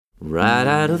Right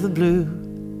out of the blue,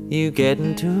 you get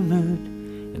into a mood,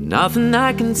 and nothing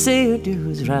I can say or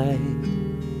do is right.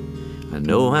 I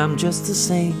know I'm just the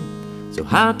same, so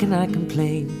how can I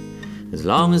complain? As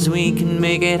long as we can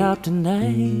make it up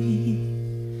tonight.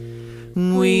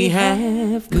 We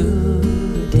have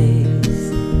good days,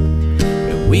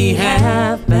 and we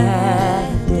have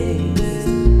bad days,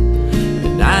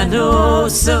 and I know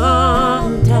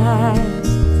sometimes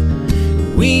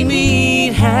we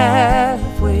meet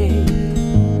halfway,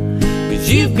 'cause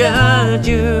you've got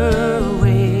your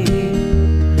way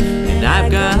and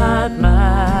I've got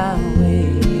my way.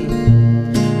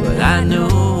 But I know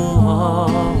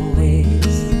always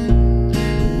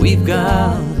we've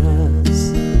got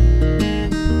us.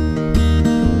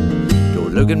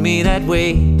 Don't look at me that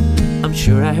way, I'm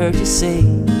sure I heard you say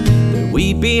that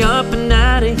we'd be up and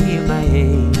out of here by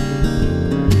 8.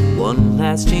 One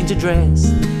last change of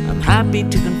dress, I'm happy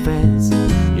to confess,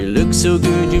 you look so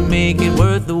good you make it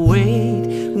worth the wait.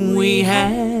 We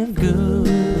have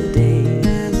good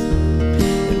days,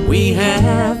 and we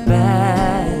have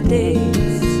bad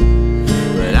days,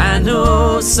 but I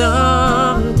know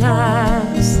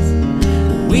sometimes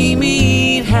we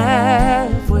meet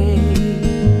halfway,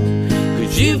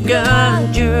 'cause you've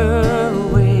got your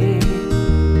way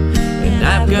and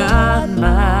I've got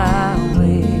my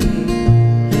way.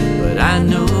 But I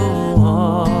know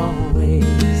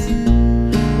always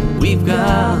we've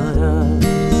got us.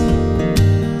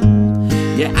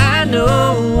 Yeah, I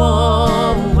know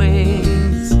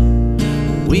always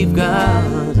we've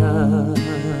got us.